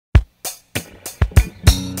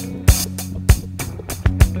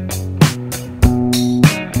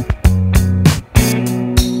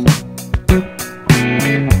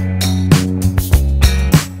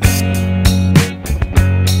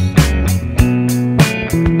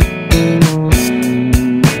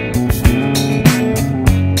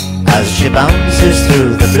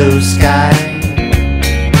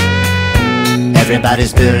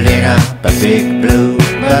Everybody's building up a big blue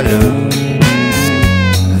balloon.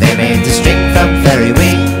 They made the string from fairy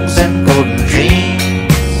wings and golden dreams.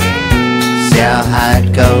 See how high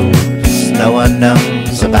it goes, no one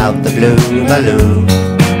knows about the blue balloon.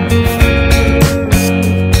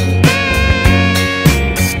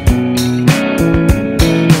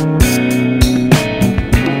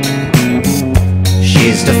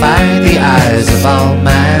 She's defied the eyes of all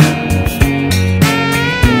man,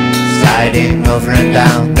 sliding over and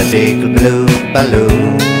down the big blue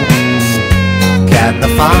balloon. Can the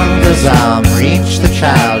father's arm reach the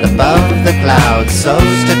child above the clouds, so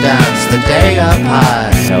as to dance the day up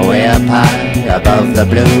high, way up high above the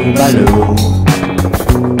blue balloon?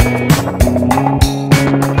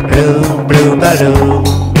 Blue, blue balloon,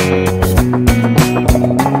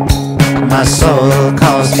 my soul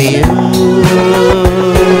calls to you.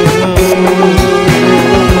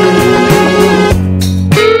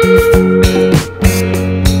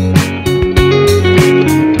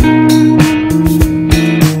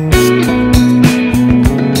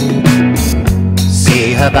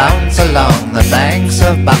 Her bounce along the banks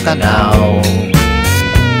of Bacchanal.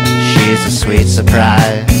 She's a sweet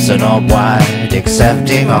surprise, an orb wide,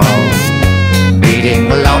 accepting all.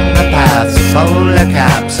 Beating along the paths of polar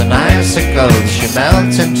caps and icicles, she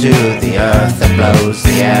melts into the earth and blows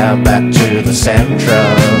the air back to the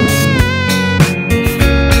central.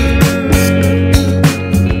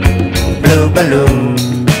 Blue balloon,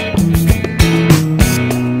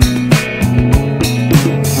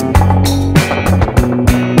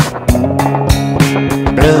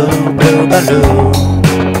 blue balloon,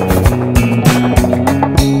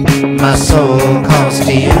 my soul calls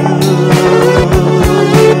to you.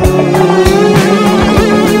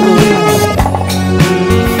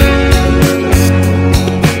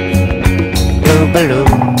 Blue balloon,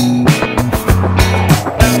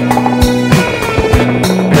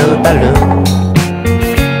 blue balloon, blue balloon.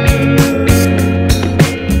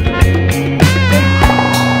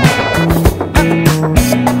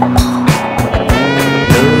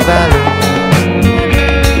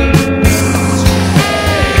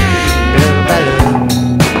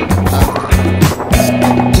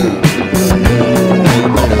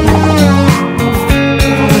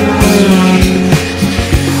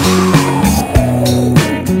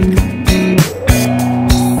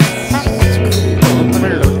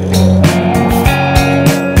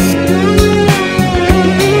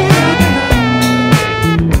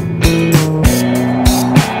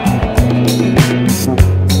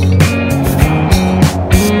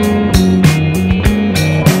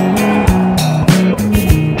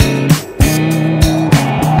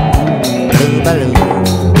 Balloon.